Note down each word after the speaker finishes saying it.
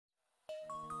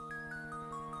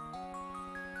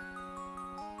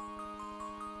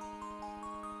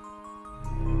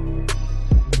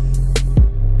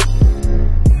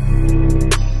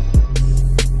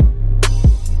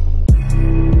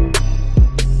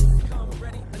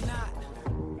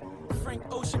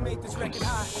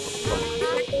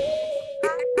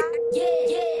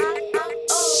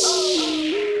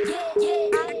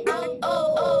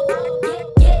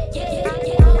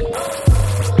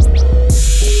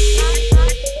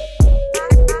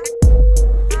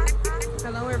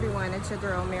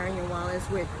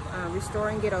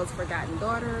Restoring Ghettos Forgotten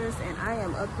Daughters, and I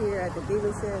am up here at the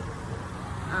dealership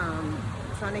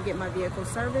trying to get my vehicle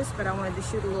serviced, but I wanted to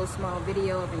shoot a little small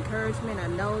video of encouragement. I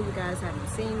know you guys haven't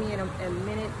seen me in a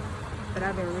minute, but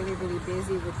I've been really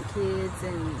busy with the kids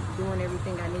and doing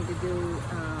everything I need to do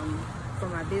for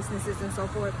my businesses and so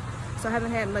forth. So I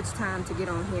haven't had much time to get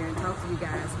on here and talk to you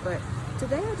guys, but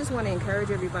today I just want to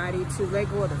encourage everybody to let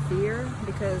go of the fear,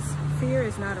 because fear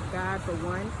is not of God, for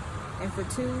one, and for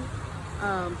two,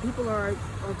 people are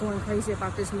going crazy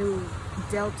about this new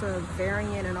Delta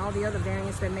variant and all the other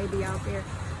variants that may be out there.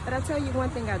 But I'll tell you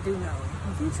one thing I do know.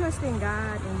 If you trust in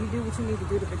God and you do what you need to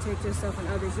do to protect yourself and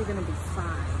others, you're going to be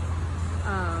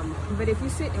fine. But if you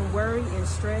sit and worry and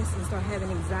stress and start having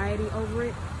anxiety over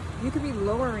it, you could be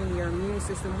lowering your immune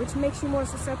system, which makes you more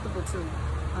susceptible to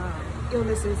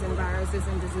illnesses and viruses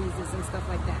and diseases and stuff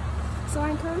like that. So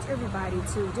I encourage everybody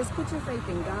to just put your faith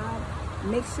in God.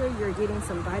 Make sure you're getting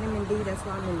some vitamin D. That's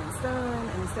why I'm in the sun.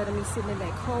 And instead of me sitting in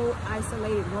that cold,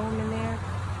 isolated room in there,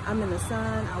 I'm in the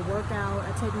sun. I work out.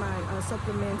 I take my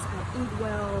supplements. I eat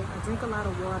well. I drink a lot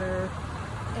of water.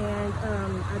 And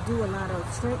I do a lot of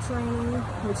strength training,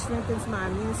 which strengthens my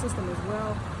immune system as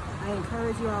well. I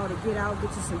encourage you all to get out,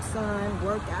 get you some sun,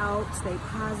 work out, stay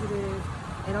positive,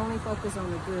 and only focus on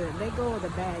the good. Let go of the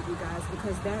bad, you guys,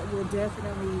 because that will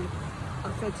definitely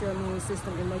affect your immune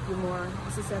system and make you more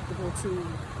susceptible to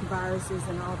viruses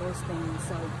and all those things.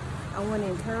 So I want to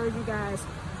encourage you guys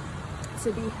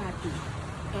to be happy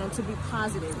and to be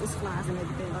positive. It's flies and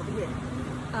everything over here.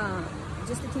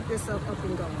 Just to keep yourself up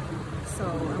and going. So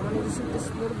I wanted to shoot this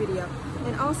little video.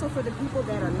 And also for the people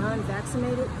that are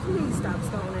non-vaccinated, please stop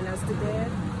stoning us to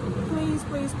death. Please.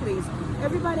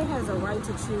 Everybody has a right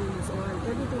to choose on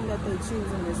everything that they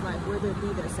choose in this life, whether it be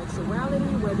their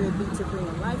sexuality, whether it be to bring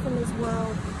a life in this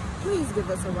world. Please give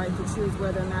us a right to choose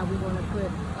whether or not we want to put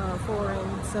foreign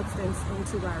substance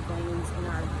into our veins and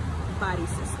our body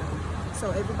system.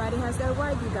 So everybody has that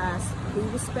right, you guys. Be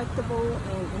respectable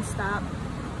and stop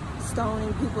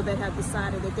stoning people that have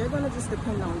decided that they're going to just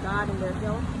depend on God and their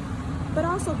health, but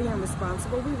also being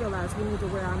responsible. We realize we need to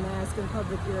wear our mask in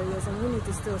public areas, and we need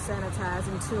to still sanitize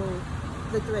until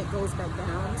the threat goes back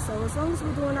down. So as long as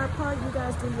we're doing our part, you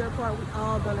guys do your part, we're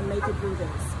all going to make it through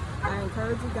this. I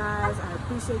encourage you guys. I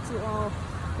appreciate you all.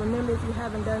 Remember, if you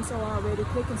haven't done so already,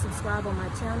 click and subscribe on my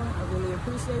channel. I really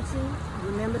appreciate you.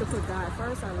 Remember to put God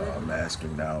first. I love you. I'm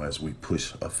asking now, as we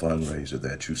push a fundraiser,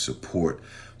 that you support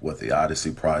what the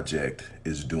Odyssey Project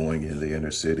is doing in the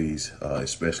inner cities,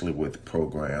 especially with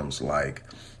programs like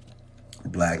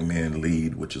Black Men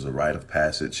Lead, which is a rite of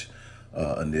passage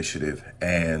initiative,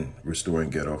 and Restoring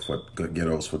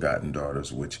Ghettos Forgotten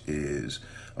Daughters, which is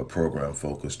a program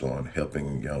focused on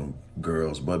helping young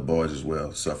girls, but boys as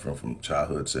well, suffering from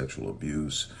childhood sexual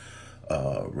abuse,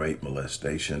 rape,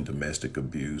 molestation, domestic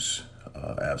abuse,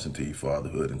 absentee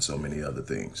fatherhood, and so many other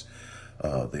things.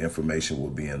 The information will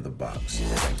be in the box.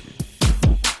 Thank you.